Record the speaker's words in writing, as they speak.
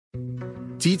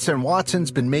Dietz and Watson's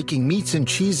been making meats and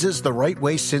cheeses the right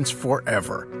way since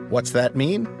forever. What's that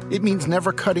mean? It means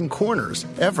never cutting corners,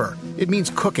 ever. It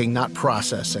means cooking, not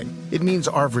processing. It means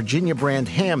our Virginia brand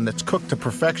ham that's cooked to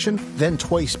perfection, then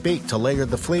twice baked to layer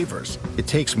the flavors. It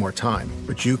takes more time,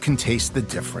 but you can taste the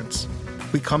difference.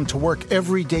 We come to work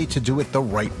every day to do it the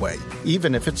right way,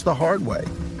 even if it's the hard way.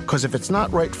 Because if it's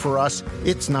not right for us,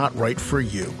 it's not right for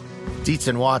you. Dietz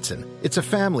and Watson, it's a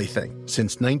family thing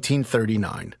since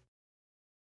 1939.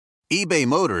 eBay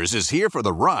Motors is here for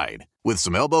the ride. With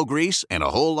some elbow grease and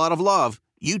a whole lot of love,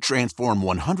 you transform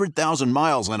 100,000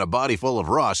 miles and a body full of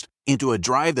rust into a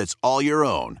drive that's all your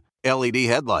own. LED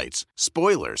headlights,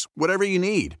 spoilers, whatever you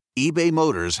need, eBay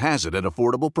Motors has it at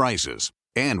affordable prices.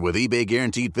 And with eBay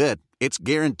Guaranteed Fit, it's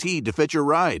guaranteed to fit your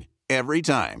ride every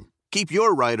time. Keep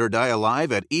your ride or die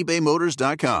alive at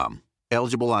ebaymotors.com.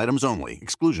 Eligible items only.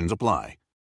 Exclusions apply.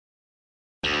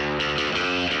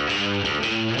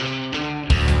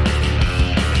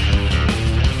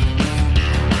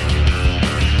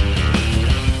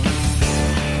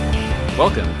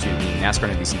 Welcome to the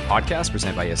NASCAR NBC podcast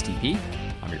presented by STP.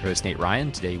 I'm your host, Nate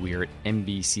Ryan. Today we are at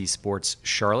NBC Sports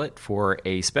Charlotte for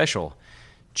a special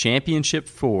Championship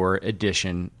 4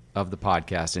 edition of the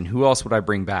podcast. And who else would I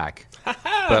bring back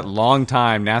but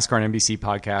longtime NASCAR and NBC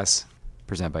podcast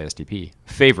presented by STP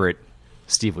favorite,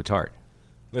 Steve Letarte.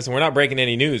 Listen, we're not breaking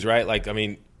any news, right?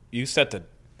 You set the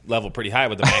level pretty high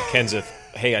with the Matt Kenseth,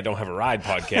 hey, I don't have a ride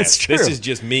podcast. That's true. This is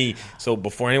just me. So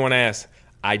before anyone asks,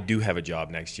 I do have a job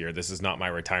next year. This is not my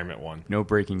retirement one. No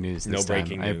breaking news this time.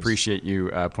 Breaking news. I appreciate you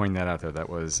pointing that out, though. That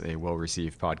was a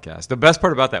well-received podcast. The best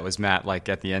part about that was Matt,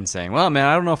 at the end saying, well, man,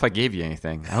 I don't know if I gave you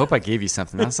anything. I hope I gave you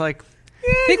something. I was like,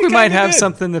 I think we might have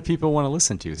something that people want to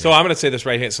listen to. So I'm going to say this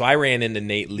right here. So I ran into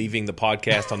Nate leaving the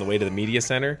podcast on the way to the media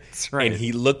center. That's right. And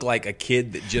he looked like a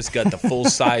kid that just got the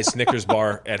full-size Snickers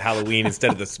bar at Halloween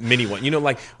instead of this mini one. You know,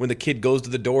 like when the kid goes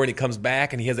to the door and he comes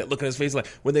back and he has that look on his face, like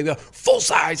when they go,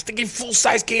 full-size, thinking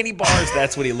full-size candy bars.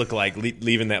 That's what he looked like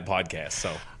leaving that podcast.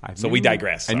 So we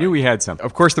digress. Sorry. I knew we had something.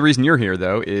 Of course, the reason you're here,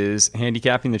 though, is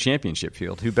handicapping the championship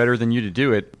field. Who better than you to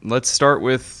do it? Let's start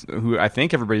with who I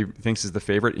think everybody thinks is the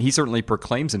favorite. He certainly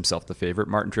proclaims himself the favorite,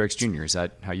 Martin Truex Jr. Is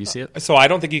that how you see it? So I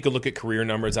don't think you could look at career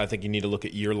numbers. I think you need to look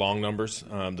at year-long numbers.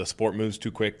 The sport moves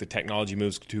too quick. The technology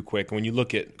moves too quick. When you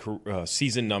look at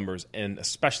season numbers, and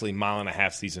especially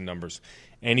mile-and-a-half season numbers,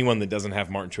 anyone that doesn't have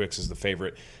Martin Truex as the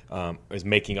favorite is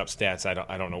making up stats.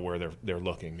 I don't know where they're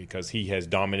looking, because he has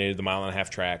dominated the mile-and-a-half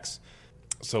tracks.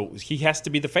 So he has to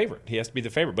be the favorite. He has to be the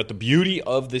favorite. But the beauty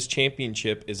of this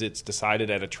championship is it's decided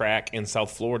at a track in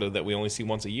South Florida that we only see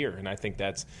once a year, and I think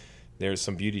there's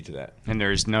some beauty to that. And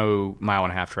there's no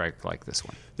mile-and-a-half track like this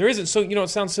one. There isn't. So, it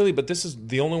sounds silly, but this is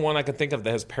the only one I can think of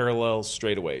that has parallel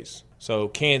straightaways. So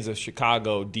Kansas,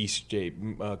 Chicago,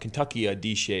 D-shape, Kentucky, a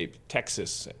D-shape,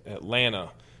 Texas, Atlanta,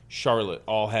 Charlotte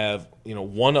all have,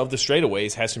 one of the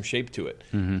straightaways has some shape to it.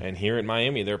 Mm-hmm. And here at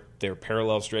Miami, they're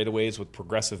parallel straightaways with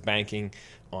progressive banking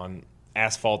on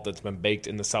asphalt that's been baked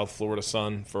in the South Florida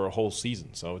sun for a whole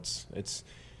season. So it's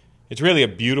really a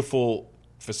beautiful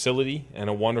facility and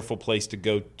a wonderful place to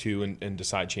go to and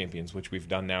decide champions, which we've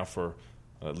done now for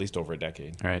at least over a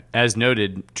decade. All right. As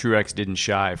noted, Truex didn't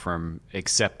shy from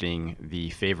accepting the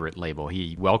favorite label.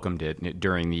 He welcomed it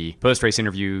during the post-race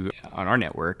interview on our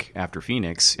network after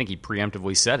Phoenix. I think he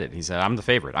preemptively said it. He said, I'm the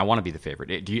favorite. I want to be the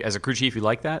favorite. Do you, as a crew chief, you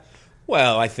like that?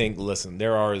 Well, I think, listen,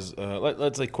 there are,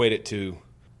 let's equate it to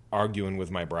arguing with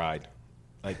my bride.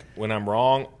 Like, when I'm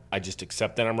wrong, I just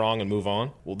accept that I'm wrong and move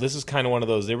on. Well, this is kind of one of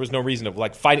those. There was no reason of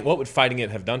fighting. What would fighting it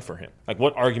have done for him?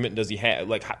 What argument does he have?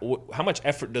 How much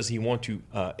effort does he want to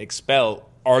expel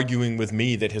arguing with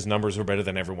me that his numbers are better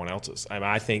than everyone else's?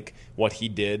 I think what he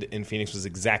did in Phoenix was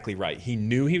exactly right. He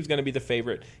knew he was going to be the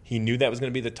favorite. He knew that was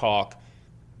going to be the talk.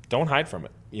 Don't hide from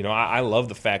it. I love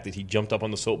the fact that he jumped up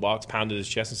on the soapbox, pounded his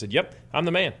chest, and said, yep, I'm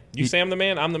the man. You say I'm the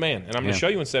man, I'm the man. And I'm going to show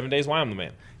you in 7 days why I'm the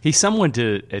man. He's someone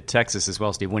at Texas as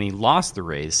well, Steve. When he lost the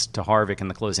race to Harvick in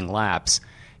the closing laps,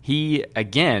 he,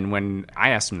 again, when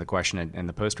I asked him the question in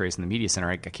the post-race in the media center,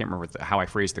 I can't remember how I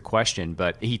phrased the question,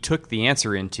 but he took the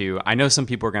answer into, I know some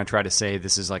people are going to try to say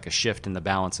this is like a shift in the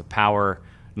balance of power.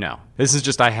 No. This is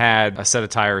just I had a set of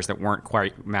tires that weren't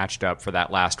quite matched up for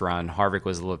that last run. Harvick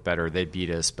was a little better. They beat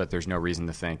us, but there's no reason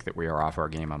to think that we are off our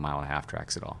game on mile-and-a-half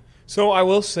tracks at all. So I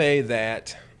will say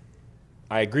that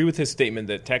I agree with his statement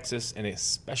that Texas, and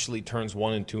especially turns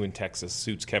 1 and 2 in Texas,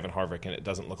 suits Kevin Harvick, and it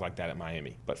doesn't look like that at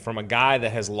Miami. But from a guy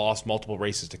that has lost multiple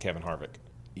races to Kevin Harvick,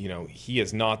 he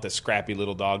is not the scrappy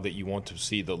little dog that you want to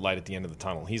see the light at the end of the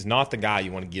tunnel. He's not the guy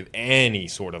you want to give any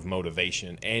sort of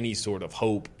motivation, any sort of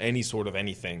hope, any sort of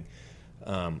anything.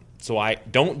 So I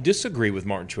don't disagree with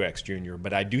Martin Truex Jr.,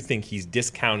 but I do think he's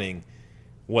discounting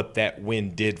what that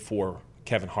win did for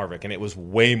Kevin Harvick, and it was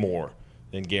way more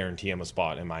than guarantee him a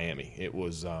spot in Miami. It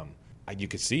was you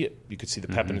could see it. You could see the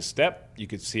pep in his step. You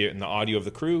could see it in the audio of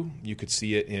the crew. You could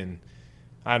see it in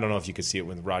 – I don't know if you could see it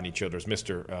with Rodney Childers,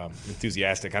 Mr.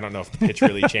 Enthusiastic. I don't know if the pitch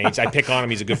really changed. I pick on him.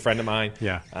 He's a good friend of mine.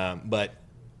 Yeah. But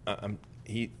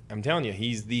I'm telling you,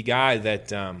 he's the guy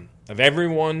that of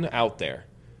everyone out there,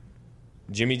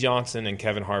 Jimmy Johnson and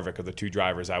Kevin Harvick are the two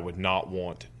drivers I would not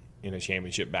want in a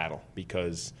championship battle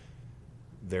because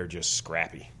they're just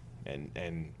scrappy.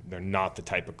 And they're not the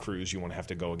type of crews you want to have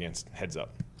to go against heads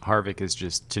up. Harvick is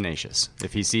just tenacious.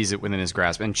 If he sees it within his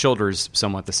grasp, and Childers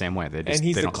somewhat the same way. And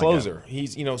he's the closer.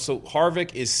 He's so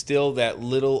Harvick is still that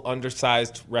little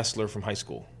undersized wrestler from high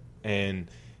school, and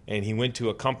he went to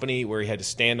a company where he had to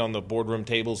stand on the boardroom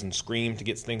tables and scream to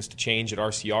get things to change at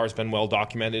RCR. It's been well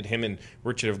documented. Him and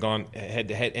Richard have gone head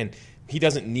to head, and he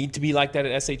doesn't need to be like that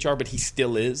at SHR, but he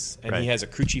still is, and He has a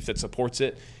crew chief that supports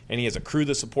it, and he has a crew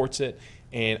that supports it.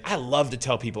 And I love to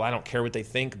tell people I don't care what they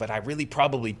think, but I really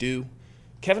probably do.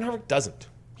 Kevin Harvick doesn't.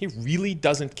 He really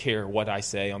doesn't care what I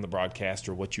say on the broadcast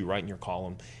or what you write in your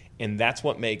column. And that's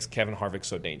what makes Kevin Harvick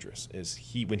so dangerous, is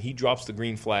when he drops the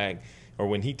green flag or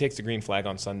when he takes the green flag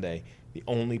on Sunday, the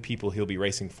only people he'll be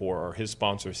racing for are his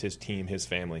sponsors, his team, his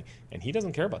family. And he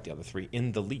doesn't care about the other three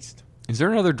in the least. Is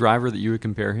there another driver that you would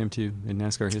compare him to in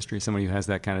NASCAR history? Somebody who has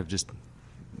that kind of just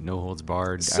no holds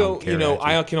barred. So,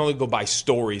 I can only go by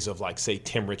stories of, like, say,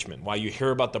 Tim Richmond. While you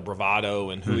hear about the bravado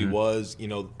and who he was,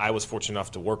 I was fortunate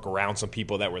enough to work around some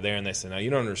people that were there, and they said, no, you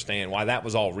don't understand why that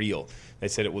was all real. They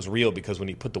said it was real because when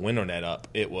he put the window net up,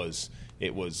 it was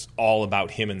all about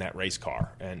him in that race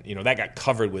car. And, that got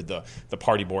covered with the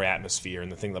party boy atmosphere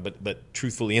and the thing. But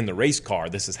truthfully, in the race car,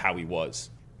 this is how he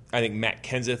was. I think Matt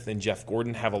Kenseth and Jeff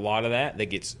Gordon have a lot of that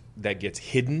gets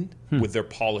hidden with their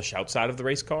polish outside of the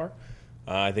race car.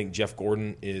 I think Jeff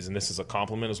Gordon is, and this is a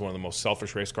compliment, is one of the most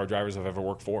selfish race car drivers I've ever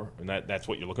worked for, and that's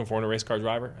what you're looking for in a race car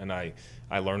driver, and I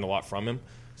learned a lot from him.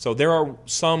 So there are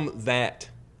some that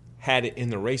had it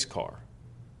in the race car,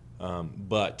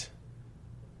 but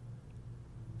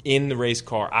in the race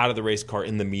car, out of the race car,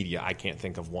 in the media, I can't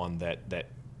think of one that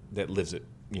lives it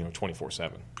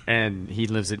 24/7. And he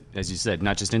lives it, as you said,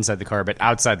 not just inside the car, but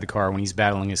outside the car when he's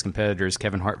battling his competitors.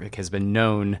 Kevin Harvick has been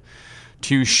known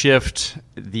to shift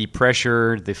the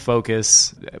pressure, the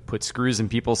focus, put screws in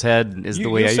people's head. Is the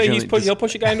way I usually he'll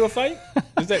push a guy into a fight?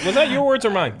 Was that your words or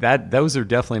mine? Those are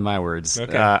definitely my words.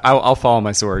 Okay. I'll follow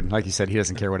my sword. Like you said, he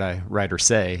doesn't care what I write or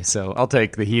say, so I'll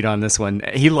take the heat on this one.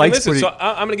 He likes. So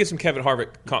I'm going to get some Kevin Harvick.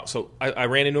 So I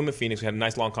ran into him in Phoenix. We had a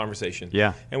nice long conversation.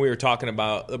 Yeah, and we were talking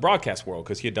about the broadcast world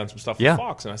because he had done some stuff with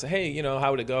Fox, and I said, hey, how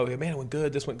would it go? Man, it went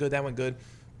good. This went good. That went good.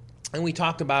 And we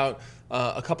talked about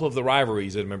a couple of the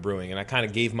rivalries that have been brewing, and I kind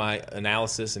of gave my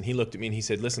analysis, and he looked at me and he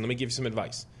said, listen, let me give you some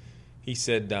advice. He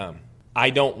said, I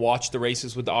don't watch the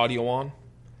races with the audio on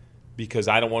because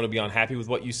I don't want to be unhappy with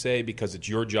what you say because it's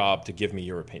your job to give me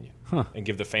your opinion and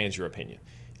give the fans your opinion.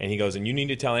 And he goes, and you need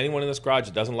to tell anyone in this garage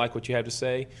that doesn't like what you have to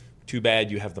say, too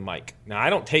bad you have the mic. Now, I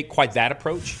don't take quite that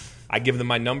approach. I give them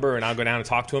my number, and I'll go down and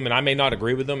talk to them, and I may not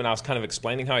agree with them, and I was kind of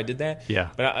explaining how I did that. Yeah.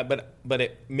 But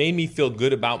it made me feel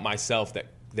good about myself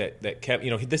that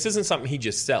Kevin, this isn't something he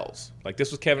just sells. Like,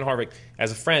 this was Kevin Harvick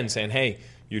as a friend saying, hey,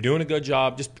 you're doing a good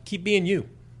job. Just keep being you.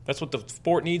 That's what the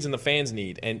sport needs and the fans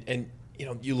need. And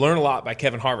you learn a lot by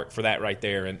Kevin Harvick for that right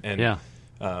there. And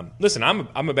listen,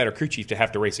 I'm a better crew chief to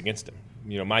have to race against him.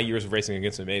 My years of racing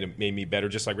against him made me better,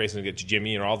 just like racing against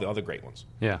Jimmy and all the other great ones.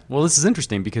 Yeah. Well, this is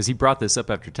interesting because he brought this up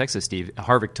after Texas, Steve.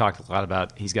 Harvick talked a lot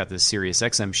about he's got this Sirius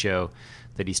XM show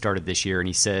that he started this year, and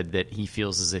he said that he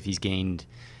feels as if he's gained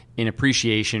an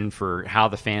appreciation for how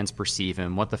the fans perceive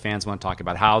him, what the fans want to talk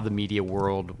about, how the media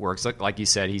world works. Like you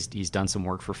said, he's done some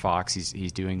work for Fox.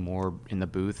 He's doing more in the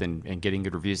booth and getting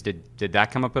good reviews. Did that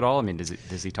come up at all? I mean, does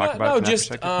he talk about it from that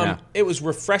perspective? It was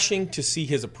refreshing to see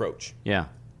his approach. Yeah.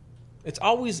 It's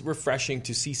always refreshing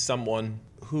to see someone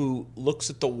who looks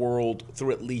at the world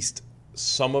through at least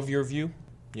some of your view.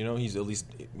 He's at least,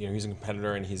 he's a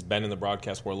competitor and he's been in the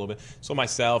broadcast world a little bit. So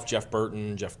myself, Jeff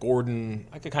Burton, Jeff Gordon,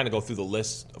 I could kind of go through the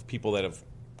list of people that have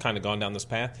kind of gone down this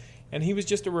path. And he was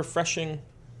just a refreshing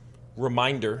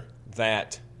reminder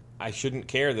that I shouldn't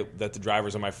care that the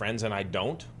drivers are my friends, and I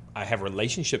don't. I have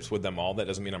relationships with them all. That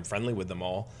doesn't mean I'm friendly with them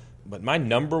all. But my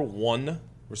number one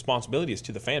responsibility is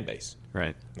to the fan base.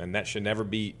 Right. And that should never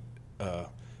be,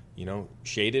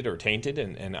 shaded or tainted.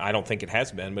 And I don't think it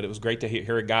has been. But it was great to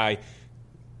hear a guy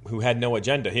who had no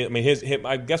agenda.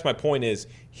 I guess my point is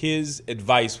his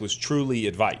advice was truly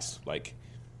advice. Like,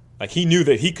 Like, he knew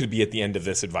that he could be at the end of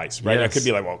this advice, right? Yes. I could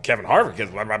be like, well, Kevin Harvick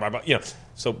is blah, blah, blah, blah,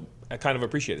 So I kind of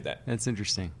appreciated that. That's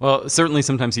interesting. Well, certainly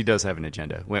sometimes he does have an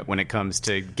agenda when it comes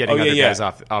to getting other guys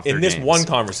off their In this games. one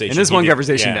conversation. In this one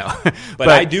conversation, no. no. But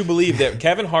I do believe that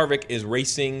Kevin Harvick is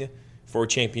racing for a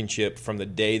championship from the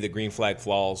day the green flag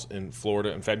falls in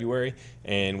Florida in February,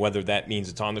 and whether that means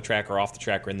it's on the track or off the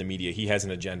track or in the media, he has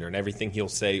an agenda, and everything he'll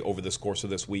say over the course of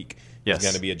this week is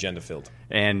going to be agenda-filled.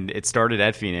 And it started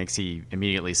at Phoenix. He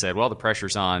immediately said, well, the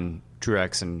pressure's on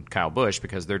Truex and Kyle Busch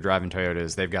because they're driving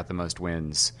Toyotas. They've got the most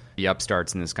wins, the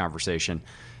upstarts in this conversation.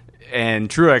 And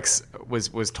Truex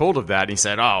was told of that, and he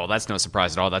said, oh, that's no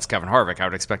surprise at all. That's Kevin Harvick. I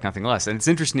would expect nothing less. And it's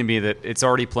interesting to me that it's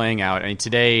already playing out. I mean,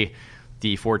 today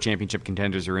the 4 championship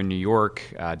contenders are in New York.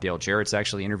 Dale Jarrett's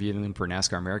actually interviewing them for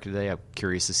NASCAR America today. I'm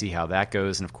curious to see how that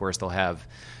goes. And, of course, they'll have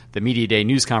the Media Day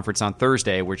news conference on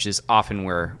Thursday, which is often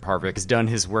where Harvick has done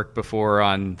his work before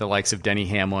on the likes of Denny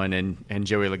Hamlin and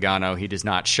Joey Logano. He does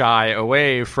not shy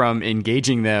away from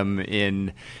engaging them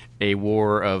in a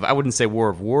war of, I wouldn't say war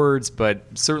of words, but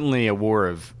certainly a war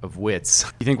of wits.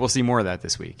 You think we'll see more of that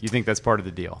this week? You think that's part of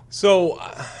the deal? So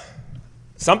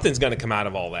something's going to come out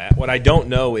of all that. What I don't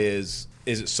know is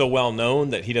it so well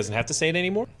known that he doesn't have to say it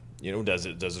anymore? Does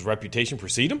his reputation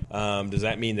precede him? Does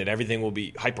that mean that everything will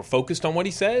be hyper-focused on what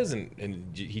he says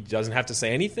and he doesn't have to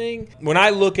say anything? When I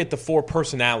look at the 4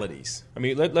 personalities, I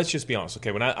mean, let's just be honest.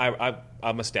 Okay, when I'm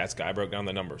a stats guy, I broke down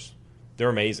the numbers. They're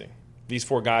amazing. These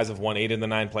 4 guys have won 8 of the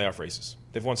 9 playoff races.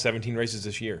 They've won 17 races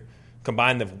this year.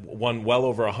 Combined, they've won well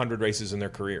over 100 races in their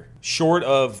career. Short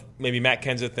of maybe Matt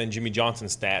Kenseth and Jimmy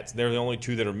Johnson's stats, they're the only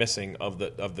 2 that are missing of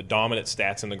the dominant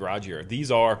stats in the garage year.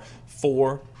 These are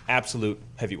 4 absolute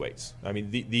heavyweights. I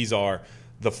mean, these are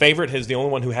 – the favorite is the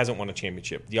only one who hasn't won a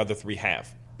championship. The other 3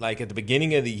 have. Like, at the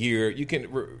beginning of the year, you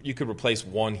could replace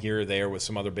one here or there with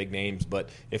some other big names. But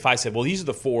if I said, well, these are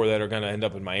the 4 that are going to end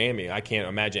up in Miami, I can't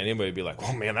imagine anybody would be like,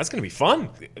 oh, man, that's going to be fun.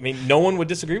 I mean, no one would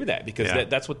disagree with that because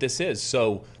that's what this is.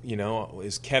 So,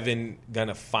 is Kevin going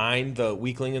to find the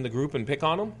weakling in the group and pick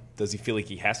on him? Does he feel like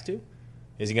he has to?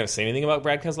 Is he going to say anything about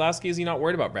Brad Keselowski? Is he not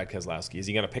worried about Brad Keselowski? Is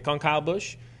he going to pick on Kyle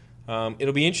Busch?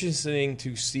 It'll be interesting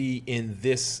to see in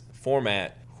this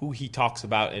format who he talks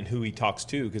about and who he talks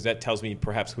to, because that tells me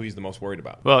perhaps who he's the most worried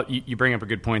about. Well, you bring up a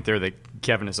good point there that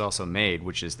Kevin has also made,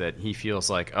 which is that he feels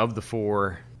like of the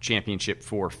 4 championship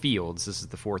 4 fields, this is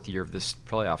the 4th year of this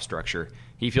playoff structure,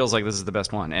 he feels like this is the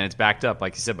best one. And it's backed up,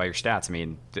 like you said, by your stats. I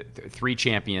mean, 3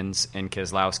 champions in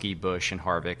Keselowski, Busch, and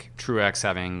Harvick. Truex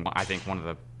having, I think, one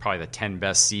of probably the 10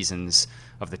 best seasons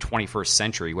of the 21st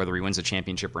century, whether he wins a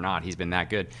championship or not. He's been that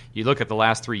good. You look at the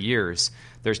last 3 years,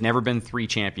 there's never been 3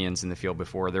 champions in the field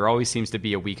before. There always seems to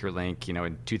be a weaker link.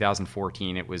 In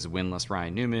 2014, it was winless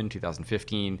Ryan Newman.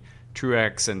 2015,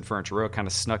 Truex and Furniture Row kind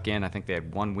of snuck in. I think they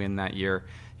had 1 win that year.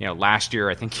 Last year,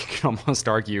 I think you can almost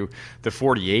argue the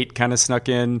 48 kind of snuck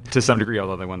in to some degree,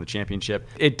 although they won the championship.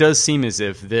 It does seem as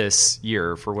if this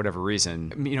year, for whatever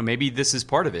reason, maybe this is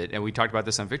part of it. And we talked about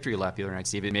this on Victory Lap the other night,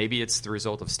 Steve. Maybe it's the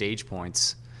result of stage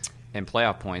points and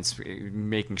playoff points,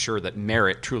 making sure that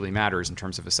merit truly matters in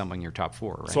terms of assembling your top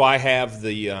 4. Right? So I have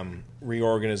the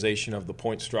reorganization of the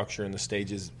point structure and the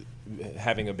stages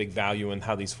having a big value in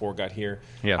how these 4 got here.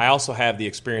 Yeah. I also have the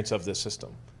experience of the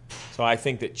system. So I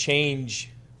think that change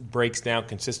breaks down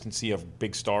consistency of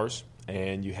big stars,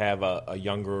 and you have a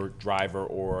younger driver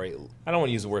or I don't want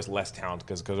to use the word less talented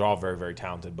because they're all very, very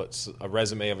talented, but a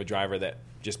resume of a driver that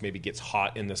just maybe gets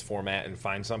hot in this format and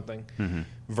finds something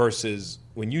versus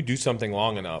when you do something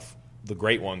long enough, the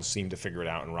great ones seem to figure it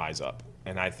out and rise up.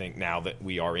 And I think now that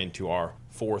we are into our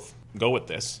 4th go at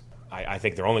this, I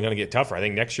think they're only going to get tougher. I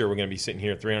think next year we're going to be sitting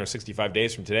here 365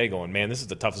 days from today going, man, this is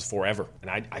the toughest 4 ever. And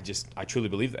I truly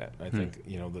believe that. I think,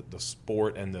 the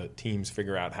sport and the teams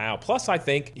figure out how. Plus, I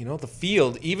think, the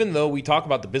field, even though we talk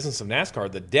about the business of NASCAR,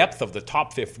 the depth of the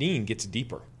top 15 gets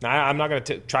deeper. Now, I'm not going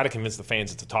to try to convince the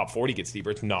fans that the top 40 gets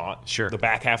deeper. It's not. Sure. The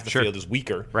back half of the field is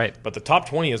weaker. Right. But the top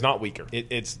 20 is not weaker.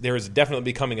 There is definitely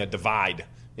becoming a divide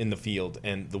in the field,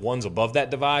 and the ones above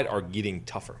that divide are getting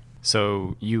tougher.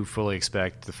 So you fully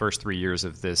expect the first 3 years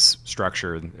of this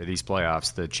structure, these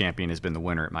playoffs, the champion has been the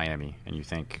winner at Miami, and you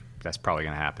think that's probably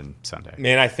going to happen Sunday?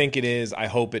 Man, I think it is. I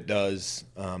hope it does.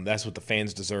 That's what the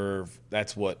fans deserve.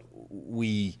 That's what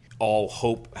we all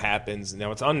hope happens.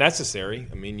 Now, it's unnecessary.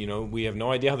 I mean, we have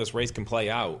no idea how this race can play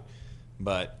out,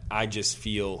 but I just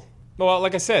feel, well,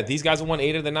 like I said, these guys have won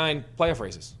 8 of the 9 playoff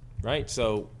races, right?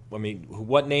 So, I mean,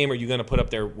 what name are you going to put up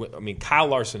there? I mean, Kyle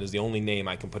Larson is the only name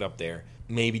I can put up there.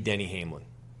 Maybe Denny Hamlin,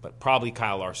 but probably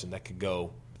Kyle Larson that could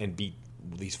go and beat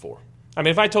these 4. I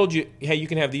mean, if I told you, hey, you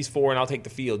can have these 4 and I'll take the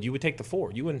field, you would take the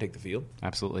 4. You wouldn't take the field.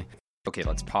 Absolutely. Okay,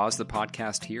 let's pause the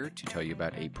podcast here to tell you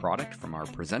about a product from our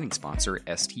presenting sponsor,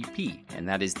 STP, and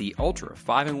that is the Ultra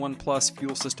 5-in-1 Plus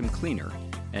Fuel System Cleaner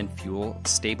and Fuel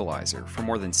Stabilizer. For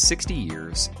more than 60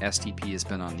 years, STP has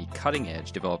been on the cutting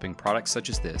edge developing products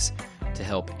such as this to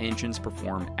help engines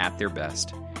perform at their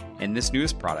best. And this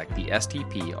newest product, the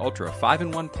STP Ultra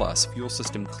 5-in-1 Plus Fuel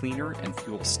System Cleaner and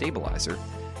Fuel Stabilizer,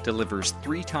 delivers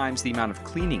 3 times the amount of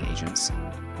cleaning agents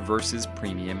versus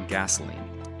premium gasoline.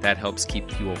 That helps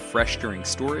keep fuel fresh during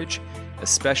storage,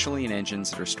 especially in engines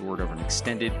that are stored over an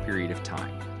extended period of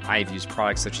time. I have used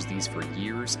products such as these for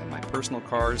years in my personal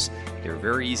cars. They're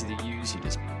very easy to use. You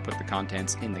just put the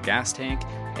contents in the gas tank,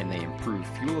 and they improve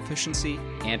fuel efficiency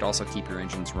and also keep your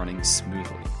engines running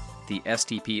smoothly. The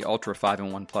STP Ultra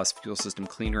 5-in-1 Plus Fuel System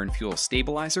Cleaner and Fuel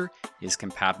Stabilizer is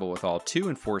compatible with all 2-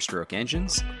 and 4-stroke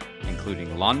engines, including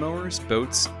lawnmowers,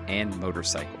 boats, and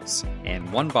motorcycles.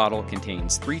 And one bottle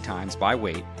contains 3 times by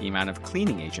weight the amount of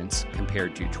cleaning agents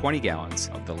compared to 20 gallons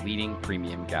of the leading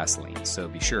premium gasoline. So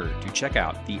be sure to check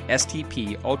out the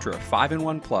STP Ultra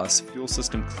 5-in-1 Plus Fuel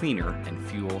System Cleaner and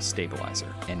Fuel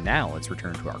Stabilizer. And now let's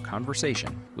return to our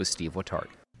conversation with Steve Wattard.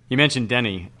 You mentioned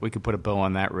Denny. We could put a bow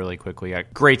on that really quickly. A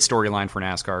great storyline for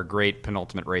NASCAR. Great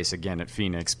penultimate race again at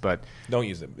Phoenix. But don't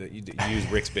use it. You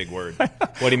use Rick's big word.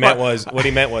 What he meant was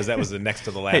that was the next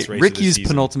to the last race. Rick of the used season.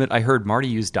 Penultimate. I heard Marty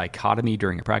use dichotomy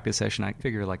during a practice session. I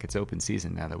figure like it's open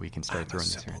season now that we can start throwing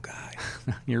this here. Guy.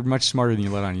 You're much smarter than you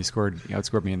let on. You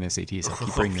outscored me in the SAT. So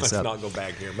keep bringing this up. Let's not go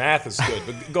back here. Math is good,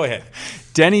 but go ahead.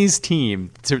 Denny's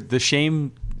team. The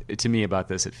shame to me about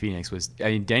this at Phoenix was,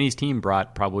 Denny's team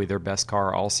brought probably their best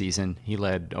car all season. He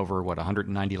led over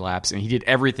 190 laps, and he did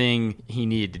everything he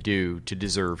needed to do to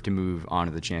deserve to move on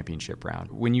to the championship round.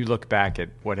 When you look back at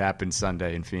what happened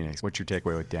Sunday in Phoenix, what's your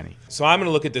takeaway with Denny? So I'm going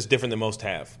to look at this different than most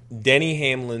have. Denny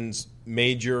Hamlin's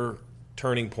major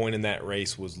turning point in that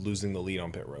race was losing the lead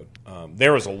on pit road.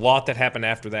 There was a lot that happened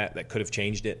after that could have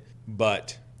changed it,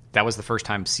 but that was the first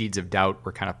time seeds of doubt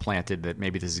were kind of planted that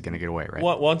maybe this is going to get away, right?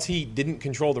 Once he didn't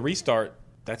control the restart,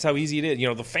 that's how easy it is. You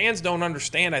know, the fans don't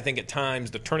understand, I think, at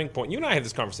times, the turning point. You and I have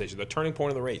this conversation, the turning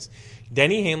point of the race.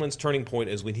 Denny Hamlin's turning point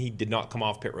is when he did not come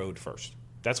off pit road first.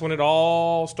 That's when it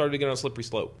all started to get on a slippery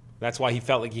slope. That's why he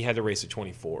felt like he had to race at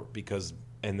 24.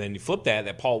 And then you flip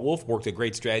that Paul Wolfe worked a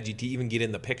great strategy to even get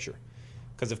in the picture.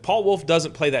 Because if Paul Wolfe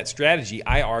doesn't play that strategy,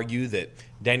 I argue that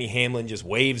Denny Hamlin just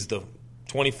waves the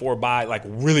 24 by, like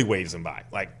really waves him by,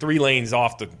 like 3 lanes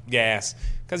off the gas,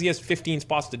 because he has 15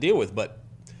 spots to deal with. But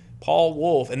Paul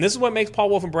Wolfe, and this is what makes Paul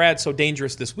Wolfe and Brad so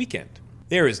dangerous this weekend.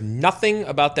 There is nothing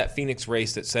about that Phoenix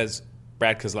race that says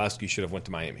Brad Keselowski should have went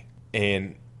to Miami.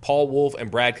 And Paul Wolfe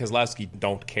and Brad Keselowski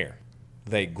don't care.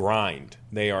 They grind.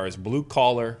 They are as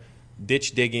blue-collar,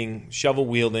 ditch digging, shovel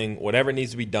wielding, whatever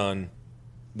needs to be done.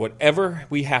 Whatever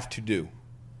we have to do,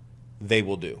 they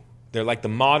will do. They're like the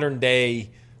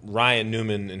modern-day Ryan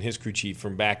Newman and his crew chief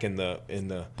from back in the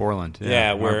Borland,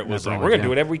 where it was like, we're going to do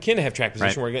whatever we can to have track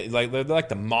position. Right. They're like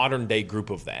the modern day group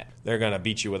of that. They're going to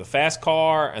beat you with a fast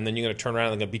car, and then you're going to turn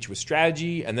around and they're going to beat you with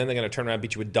strategy, and then they're going to turn around and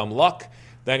beat you with dumb luck.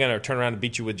 They're going to turn around and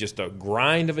beat you with just a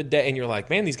grind of a day, and you're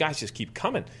like, man, these guys just keep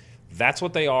coming. That's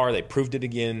what they are. They proved it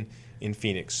again in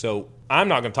Phoenix. So I'm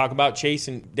not going to talk about Chase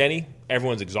and Denny.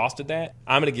 Everyone's exhausted that.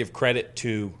 I'm going to give credit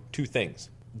to 2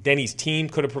 things. Denny's team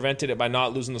could have prevented it by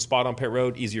not losing the spot on pit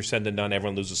road. Easier said than done.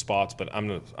 Everyone loses spots, but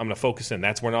I'm gonna focus in.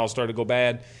 That's when it all started to go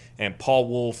bad. And Paul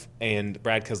Wolfe and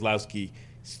Brad Keselowski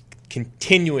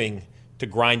continuing to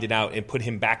grind it out and put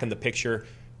him back in the picture,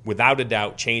 without a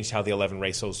doubt, changed how the 11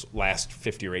 races last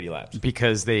 50 or 80 laps.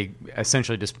 Because they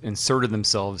essentially just inserted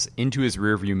themselves into his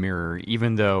rearview mirror,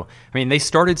 even though, they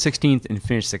started 16th and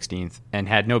finished 16th and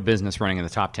had no business running in the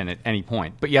top 10 at any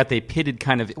point. But yet they pitted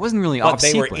it wasn't really off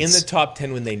sequence. But they were in the top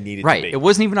 10 when they needed to be. Right. It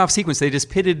wasn't even off sequence. They just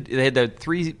pitted. They had the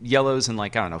 3 yellows in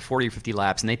 40 or 50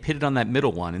 laps, and they pitted on that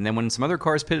middle one. And then when some other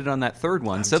cars pitted on that third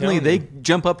one, suddenly they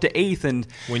jump up to 8th. And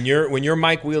when you're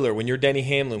Mike Wheeler, when you're Denny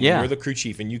Hamlin, when you're the crew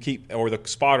chief, and you keep, or the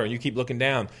spotter, and you keep looking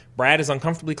down, Brad is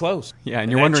uncomfortably close. Yeah,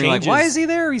 and you're wondering, why is he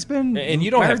there? He's been... And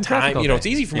you don't have time. It's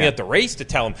easy for me at the race to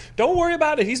tell him, don't worry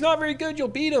about it. He's not very good. You'll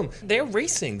beat him. They're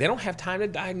racing. They don't have time to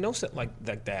diagnose it like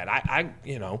that.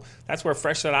 That's where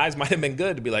fresh set eyes might have been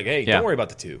good to be like, hey, don't worry about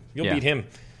the 2. You'll beat him.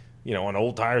 On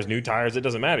old tires, new tires, it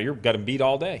doesn't matter. You've got to beat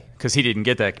all day. Because he didn't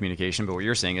get that communication, but what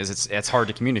you're saying is it's hard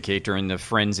to communicate during the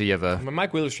frenzy of a...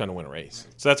 Mike Wheeler's trying to win a race.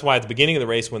 So that's why at the beginning of the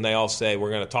race, when they all say, we're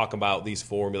going to talk about these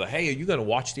 4, and be like, hey, are you going to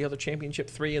watch the other championship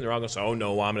 3? And they're all going to say, oh,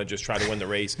 no, I'm going to just try to win the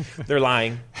race. They're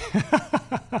lying.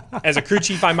 As a crew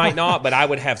chief, I might not, but I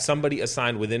would have somebody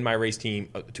assigned within my race team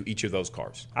to each of those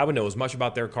cars. I would know as much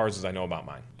about their cars as I know about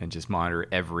mine. And just monitor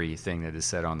everything that is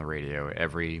said on the radio,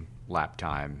 every lap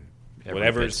time,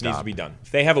 Whatever needs to be done.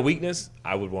 If they have a weakness,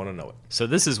 I would want to know it. So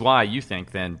this is why you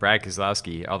think then Brad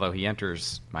Keselowski, although he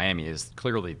enters Miami, is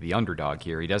clearly the underdog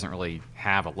here. He doesn't really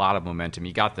have a lot of momentum.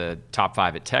 He got the top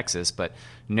 5 at Texas, but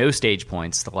no stage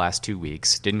points the last 2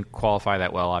 weeks. Didn't qualify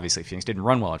that well, obviously. Phoenix didn't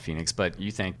run well at Phoenix, but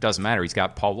you think doesn't matter. He's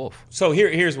got Paul Wolfe. So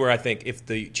here's where I think if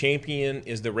the champion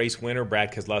is the race winner,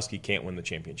 Brad Keselowski can't win the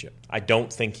championship. I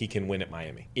don't think he can win at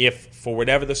Miami. If, for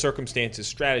whatever the circumstances,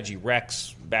 strategy,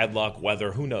 wrecks, bad luck,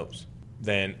 weather, who knows,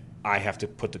 then I have to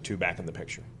put the 2 back in the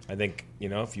picture. I think,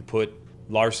 if you put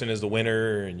Larson as the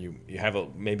winner and you have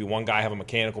maybe one guy have a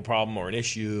mechanical problem or an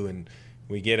issue and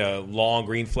we get a long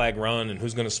green flag run and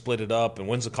who's going to split it up and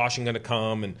when's the caution going to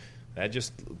come, and that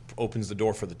just opens the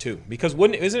door for the 2. Because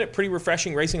isn't it pretty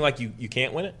refreshing racing like you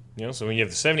can't win it? So when you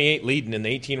have the 78 leading and the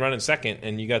 18 running second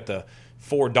and you got the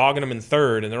 4 dogging them in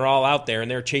third and they're all out there and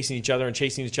they're chasing each other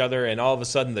and all of a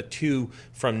sudden the 2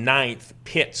 from 9th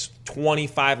pits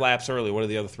 25 laps early, what are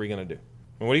the other 3 going to do?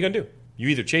 Well, what are you going to do? You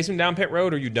either chase him down pit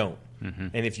road or you don't. Mm-hmm.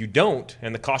 And if you don't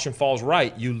and the caution falls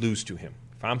right, you lose to him.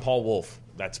 If I'm Paul Wolfe,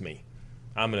 that's me.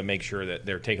 I'm going to make sure that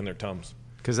they're taking their Tums.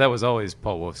 Because that was always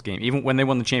Paul Wolfe's game. Even when they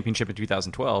won the championship in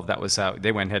 2012, that was how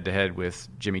they went head-to-head with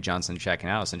Jimmy Johnson, Shaq, and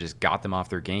Allison, and just got them off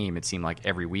their game, it seemed like,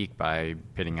 every week by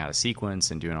pitting out a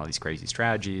sequence and doing all these crazy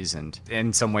strategies. And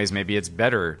in some ways, maybe it's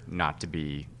better not to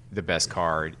be the best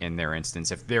car in their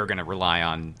instance if they're going to rely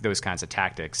on those kinds of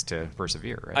tactics to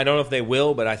persevere. Right? I don't know if they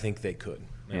will, but I think they could.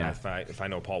 And yeah. If I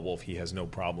know Paul Wolfe, he has no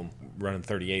problem running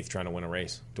 38th trying to win a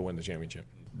race to win the championship.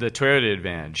 The Toyota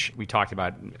advantage, we talked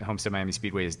about Homestead Miami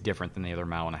Speedway is different than the other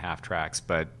mile-and-a-half tracks,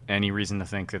 but any reason to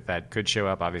think that could show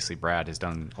up? Obviously, Brad has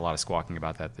done a lot of squawking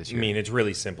about that this year. I mean, it's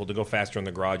really simple. To go faster in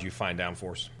the garage, you find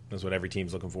downforce. That's what every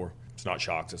team's looking for. It's not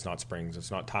shocks, it's not springs,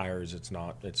 it's not tires, it's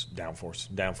downforce.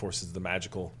 Downforce is the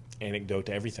magical anecdote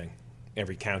to everything.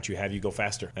 Every count you have, you go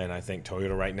faster. And I think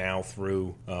Toyota right now,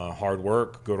 through hard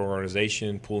work, good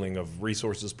organization, pooling of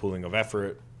resources, pooling of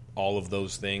effort, all of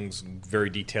those things, very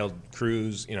detailed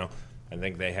crews, I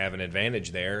think they have an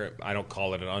advantage there. I don't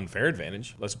call it an unfair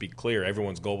advantage. Let's be clear.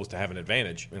 Everyone's goal was to have an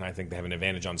advantage, and I think they have an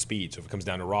advantage on speed. So if it comes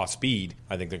down to raw speed,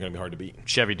 I think they're going to be hard to beat.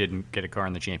 Chevy didn't get a car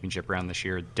in the championship round this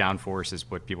year. Downforce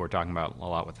is what people are talking about a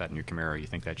lot with that new Camaro. You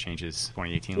think that changes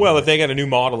 2018? Well, if they got a new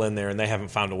model in there and they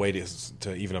haven't found a way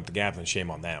to even up the gap, then shame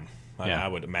on them. I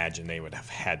would imagine they would have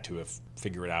had to have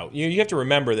figured it out. You have to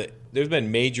remember that there's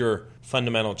been major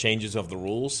fundamental changes of the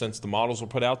rules since the models were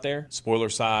put out there. Spoiler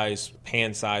size,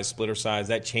 pan size, splitter size,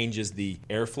 that changes the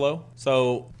airflow.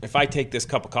 So if I take this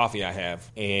cup of coffee I have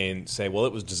and say, well,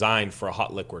 it was designed for a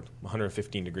hot liquid,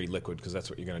 115-degree liquid, because that's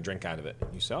what you're going to drink out of it.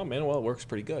 You say, oh, man, well, it works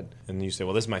pretty good. And then you say,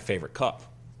 well, this is my favorite cup.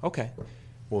 Okay.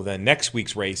 Well, then next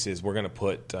week's race is we're going to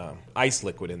put ice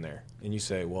liquid in there. And you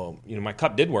say, well, my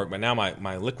cup did work, but now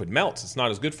my liquid melts. It's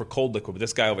not as good for cold liquid. But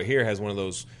this guy over here has one of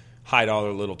those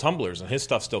high-dollar little tumblers, and his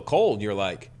stuff's still cold. You're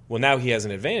like, well, now he has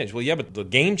an advantage. Well, yeah, but the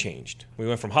game changed. We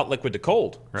went from hot liquid to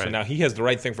cold. Right. So now he has the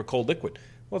right thing for cold liquid.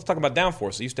 Well, let's talk about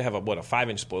downforce. They used to have a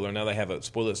 5-inch spoiler. Now they have a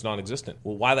spoiler that's non-existent.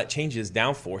 Well, why that changes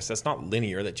downforce, that's not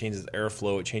linear. That changes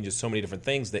airflow. It changes so many different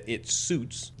things that it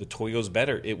suits the Toyotas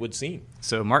better, it would seem.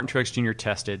 So Martin Truex Jr.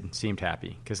 tested, seemed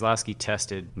happy. Keselowski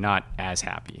tested, not as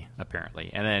happy, apparently.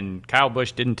 And then Kyle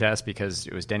Busch didn't test because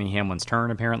it was Denny Hamlin's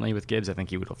turn, apparently, with Gibbs. I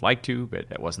think he would have liked to, but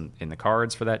that wasn't in the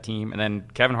cards for that team. And then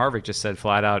Kevin Harvick just said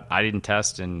flat out, I didn't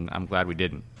test, and I'm glad we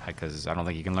didn't, because I don't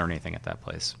think you can learn anything at that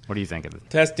place. What do you think of it?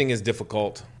 Testing is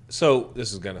difficult. So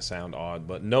this is going to sound odd,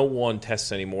 but no one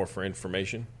tests anymore for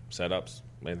information, setups,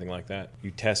 anything like that.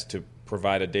 You test to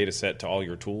provide a data set to all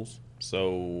your tools.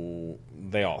 So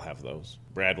they all have those.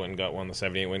 Brad went and got one. The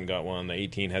 78 went and got one. The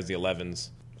 18 has the 11s.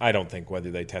 I don't think whether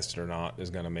they test it or not is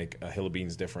going to make a hill of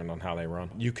beans different on how they run.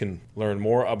 You can learn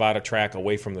more about a track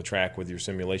away from the track with your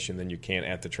simulation than you can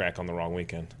at the track on the wrong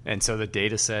weekend. And so the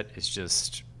data set is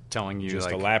just telling you just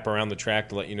a lap around the track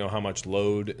to let you know how much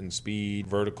load and speed,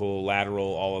 vertical, lateral,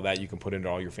 all of that you can put into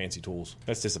all your fancy tools.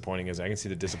 That's disappointing, I can see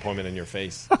the disappointment in your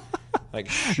face. Like,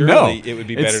 surely it would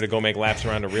be better to go make laps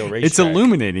around a real racetrack. It's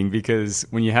illuminating because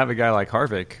when you have a guy like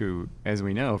Harvick, who, as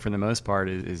we know, for the most part,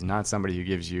 is not somebody who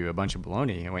gives you a bunch of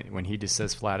baloney. When he just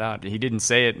says flat out, he didn't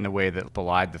say it in a way that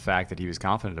belied the fact that he was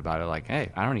confident about it. Like,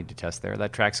 hey, I don't need to test there.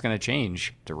 That track's going to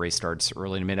change. The race starts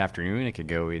early to mid-afternoon. It could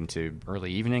go into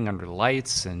early evening under the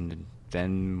lights, and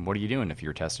then what are you doing if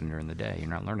you're testing during the day? You're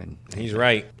not learning. He's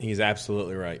right. He's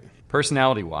absolutely right.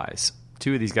 Personality-wise,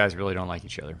 two of these guys really don't like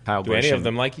each other. Kyle Do Busch any of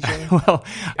them like each other? Well,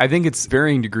 I think it's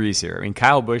varying degrees here. I mean,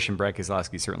 Kyle Busch and Brad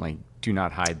Keselowski certainly do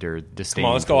not hide their disdain. Come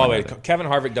on, let's go all the way. Kevin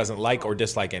Harvick doesn't like or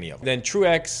dislike any of them. Then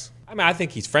Truex, I mean, I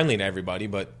think he's friendly to everybody,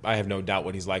 but I have no doubt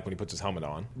what he's like when he puts his helmet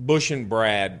on. Busch and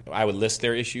Brad, I would list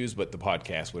their issues, but the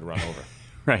podcast would run over.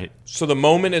 Right. So the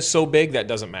moment is so big, that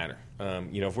doesn't matter.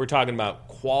 If we're talking about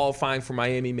qualifying for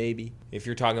Miami, maybe. If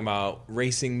you're talking about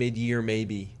racing mid-year,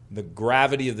 maybe. The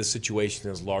gravity of the situation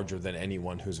is larger than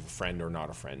anyone who's a friend or not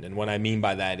a friend. And what I mean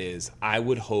by that is I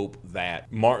would hope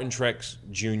that Martin Truex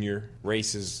Jr.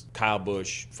 races Kyle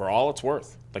Busch for all it's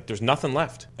worth. Like, there's nothing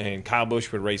left. And Kyle Busch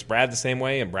would race Brad the same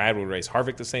way, and Brad would race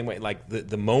Harvick the same way. Like,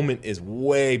 the moment is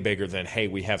way bigger than, hey,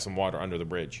 we have some water under the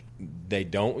bridge. They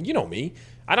don't. You know me.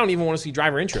 I don't even want to see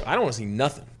driver intro. I don't want to see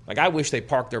nothing. Like, I wish they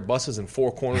parked their buses in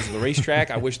four corners of the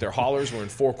racetrack. I wish their haulers were in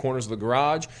four corners of the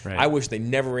garage. Right. I wish they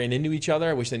never ran into each other.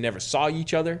 I wish they never saw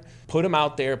each other. Put them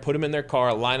out there, put them in their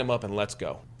car, line them up, and let's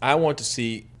go. I want to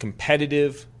see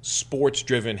competitive,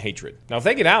 sports-driven hatred. Now, if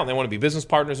they get out and they want to be business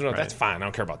partners, that's fine. I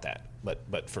don't care about that.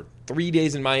 But for 3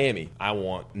 days in Miami, I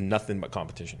want nothing but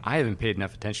competition. I haven't paid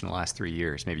enough attention the last 3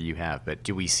 years. Maybe you have. But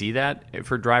do we see that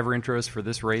for driver intros for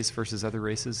this race versus other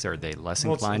races? Are they less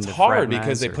inclined to It's hard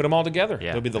because they put them all together.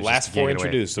 Yeah, they'll be the last four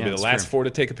introduced. They'll be the last four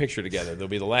to take a picture together. They'll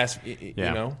be the last, you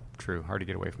know. True. Hard to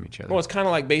get away from each other. Well, it's kind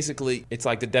of like basically, it's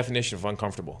like the definition of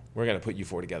uncomfortable. We're going to put you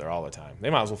four together all the time.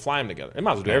 They might as well fly them together. They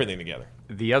might as well do everything together.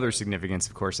 The other significance,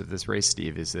 of course, of this race,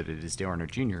 Steve, is that it is Dale Earnhardt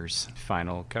Jr.'s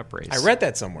final Cup race. I read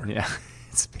that somewhere. Yeah.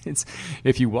 It's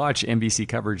if you watch NBC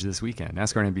coverage this weekend,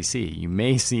 NASCAR and NBC, you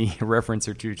may see a reference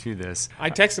or two to this.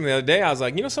 I texted him the other day. I was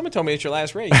like, someone told me it's your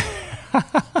last race.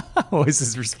 What was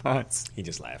his response? He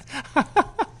just laughed.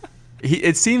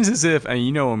 It seems as if, and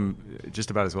you know him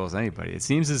just about as well as anybody, it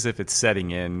seems as if it's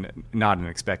setting in, not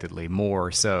unexpectedly,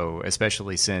 more so,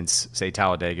 especially since, say,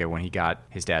 Talladega, when he got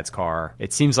his dad's car.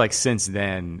 It seems like since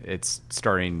then, it's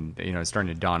starting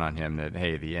to dawn on him that,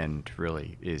 hey, the end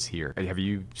really is here. Have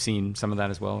you seen some of that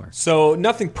as well? Or? So,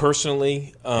 nothing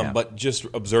personally, but just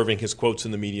observing his quotes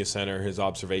in the media center, his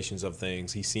observations of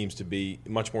things. He seems to be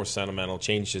much more sentimental,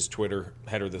 changed his Twitter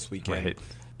header this weekend. Right.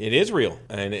 It is real,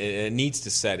 and it needs to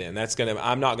set in.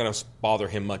 I'm not going to bother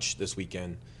him much this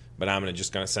weekend, but I'm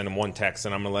just going to send him one text,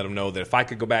 and I'm going to let him know that if I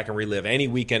could go back and relive any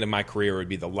weekend in my career, it would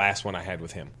be the last one I had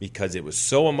with him, because it was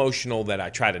so emotional that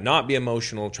I try to not be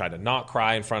emotional, try to not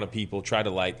cry in front of people, try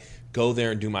to go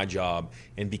there and do my job.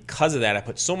 And because of that, I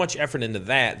put so much effort into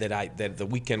that the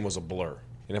weekend was a blur.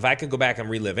 And if I could go back and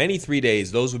relive any 3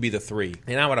 days, those would be the three.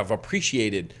 And I would have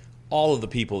appreciated all of the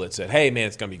people that said, hey, man,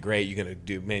 it's going to be great. You're going to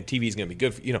do, man, TV's going to be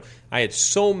good. I had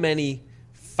so many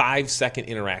 5-second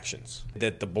interactions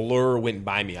that the blur went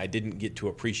by me. I didn't get to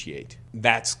appreciate.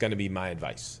 That's going to be my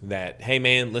advice. That, hey,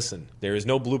 man, listen, there is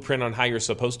no blueprint on how you're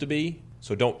supposed to be,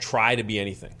 so don't try to be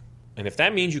anything. And if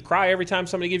that means you cry every time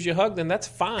somebody gives you a hug, then that's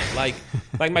fine. Like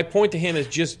my point to him is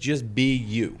just be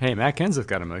you. Hey, Matt Kenseth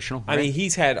got emotional. Right? I mean,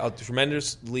 he's had a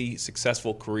tremendously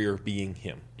successful career being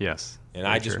him. Yes. And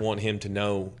I just want him to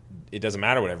know it doesn't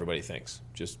matter what everybody thinks.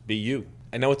 Just be you.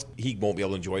 I know he won't be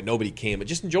able to enjoy it. Nobody can, but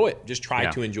just enjoy it. Just try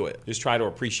to enjoy it. Just try to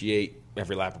appreciate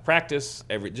every lap of practice.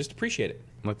 Just appreciate it.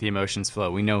 Let the emotions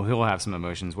flow. We know he'll have some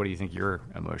emotions. What do you think your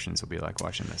emotions will be like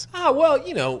watching this?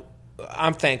 Well,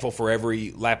 I'm thankful for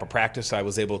every lap of practice I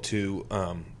was able to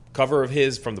cover of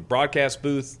his from the broadcast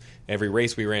booth. Every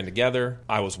race we ran together.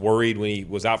 I was worried when he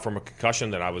was out from a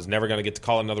concussion that I was never going to get to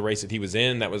call another race that he was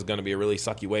in. That was going to be a really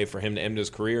sucky way for him to end his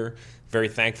career. Very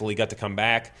thankful he got to come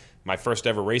back. My first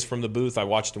ever race from the booth, I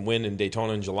watched him win in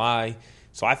Daytona in July.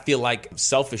 So I feel like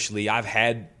selfishly I've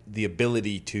had the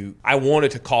ability I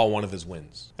wanted to call one of his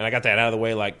wins. And I got that out of the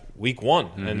way week one.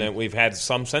 Mm-hmm. And then we've had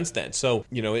some since then. So,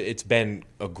 it's been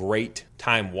a great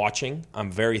time watching.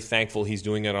 I'm very thankful he's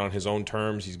doing it on his own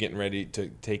terms. He's getting ready to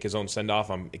take his own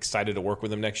send-off. I'm excited to work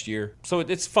with him next year. So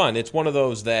it's fun. It's one of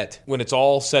those that when it's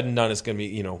all said and done, it's going to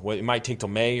be, it might take till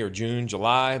May or June,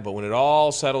 July, but when it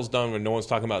all settles down, when no one's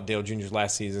talking about Dale Jr.'s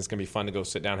last season, it's going to be fun to go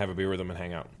sit down, have a beer with him, and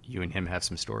hang out. You and him have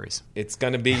some stories. It's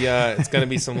going to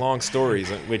be some long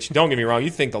stories, which don't get me wrong, you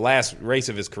think the last race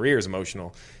of his career is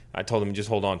emotional. I told him just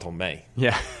hold on till May.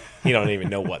 Yeah. He don't even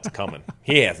know what's coming.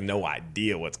 He has no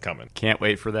idea what's coming. Can't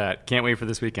wait for that. Can't wait for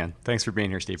this weekend. Thanks for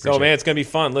being here, Steve. So, man, it's going to be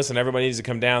fun. Listen, everybody needs to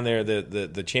come down there.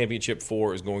 The Championship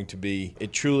 4 is going to be –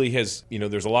 it truly has –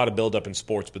 there's a lot of buildup in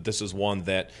sports, but this is one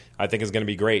that I think is going to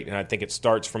be great. And I think it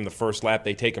starts from the first lap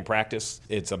they take in practice.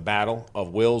 It's a battle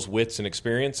of wills, wits, and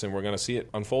experience, and we're going to see it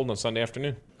unfold on Sunday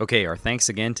afternoon. Okay, our thanks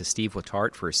again to Steve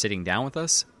Letarte for sitting down with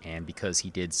us and because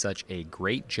he did such a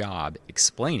great job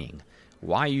explaining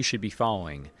why you should be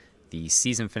following the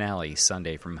season finale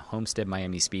Sunday from Homestead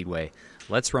Miami Speedway.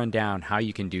 Let's run down how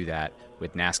you can do that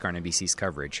with NASCAR and NBC's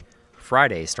coverage.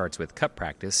 Friday starts with Cup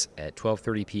practice at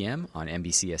 12:30 p.m. on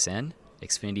NBCSN,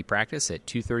 Xfinity practice at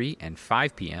 2:30 and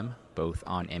 5 p.m. both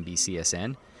on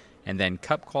NBCSN, and then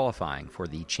Cup qualifying for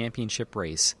the championship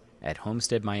race at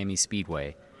Homestead Miami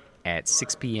Speedway at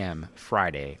 6 p.m.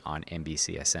 Friday on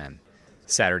NBCSN.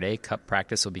 Saturday, Cup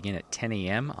practice will begin at 10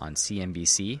 a.m. on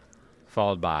CNBC,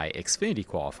 followed by Xfinity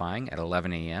qualifying at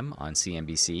 11 a.m. on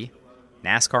CNBC,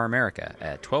 NASCAR America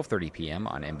at 12:30 p.m.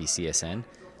 on NBCSN,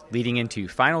 leading into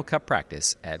Final Cup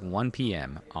practice at 1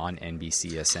 p.m. on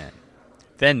NBCSN.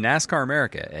 Then NASCAR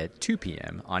America at 2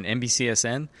 p.m. on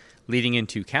NBCSN, leading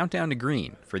into Countdown to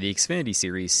Green for the Xfinity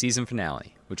Series season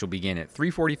finale, which will begin at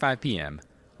 3:45 p.m.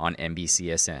 on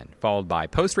NBCSN, followed by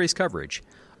post-race coverage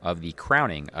of the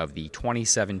crowning of the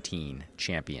 2017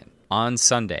 champion. On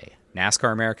Sunday,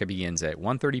 NASCAR America begins at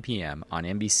 1:30 p.m. on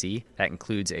NBC. That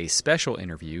includes a special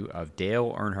interview of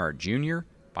Dale Earnhardt Jr.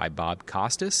 by Bob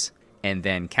Costas. And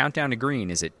then Countdown to Green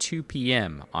is at 2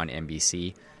 p.m. on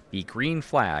NBC. The green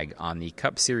flag on the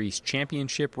Cup Series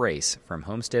championship race from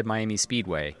Homestead Miami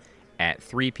Speedway at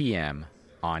 3 p.m.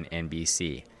 on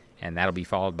NBC. And that'll be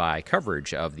followed by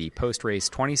coverage of the post-race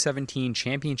 2017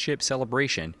 championship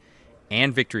celebration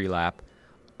and victory lap,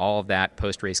 all of that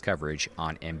post-race coverage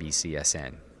on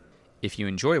NBCSN. If you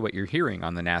enjoy what you're hearing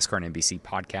on the NASCAR and NBC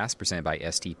podcast presented by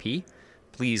STP,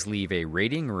 please leave a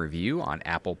rating or review on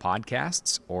Apple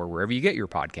Podcasts or wherever you get your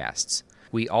podcasts.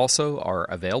 We also are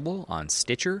available on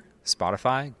Stitcher,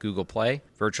 Spotify, Google Play,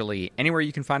 virtually anywhere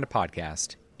you can find a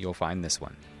podcast, you'll find this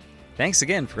one. Thanks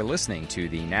again for listening to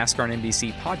the NASCAR and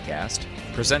NBC podcast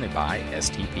presented by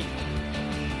STP.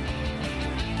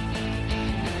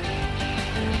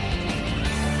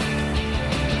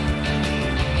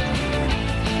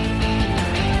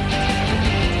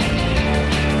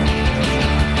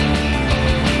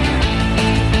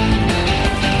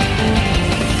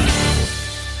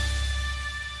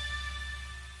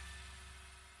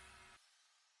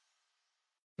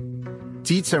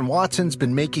 Dietz & Watson's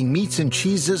been making meats and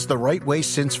cheeses the right way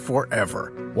since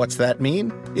forever. What's that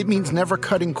mean? It means never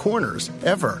cutting corners,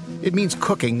 ever. It means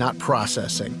cooking, not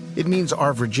processing. It means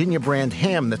our Virginia brand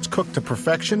ham that's cooked to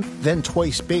perfection, then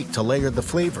twice baked to layer the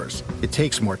flavors. It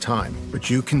takes more time, but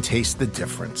you can taste the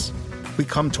difference. We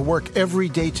come to work every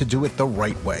day to do it the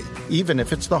right way, even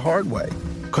if it's the hard way.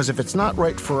 Because if it's not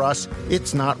right for us,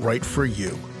 it's not right for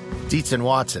you. Dietz &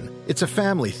 Watson, it's a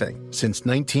family thing since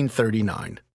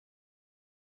 1939.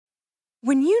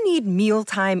 When you need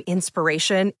mealtime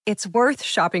inspiration, it's worth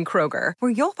shopping Kroger, where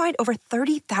you'll find over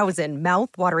 30,000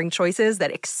 mouth-watering choices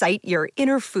that excite your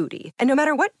inner foodie. And no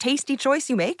matter what tasty choice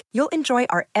you make, you'll enjoy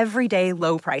our everyday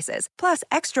low prices, plus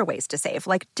extra ways to save,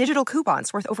 like digital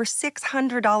coupons worth over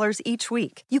 $600 each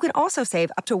week. You can also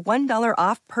save up to $1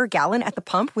 off per gallon at the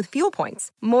pump with fuel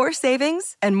points. More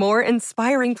savings and more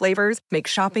inspiring flavors make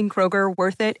shopping Kroger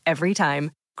worth it every time.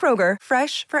 Kroger,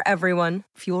 fresh for everyone.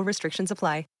 Fuel restrictions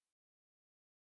apply.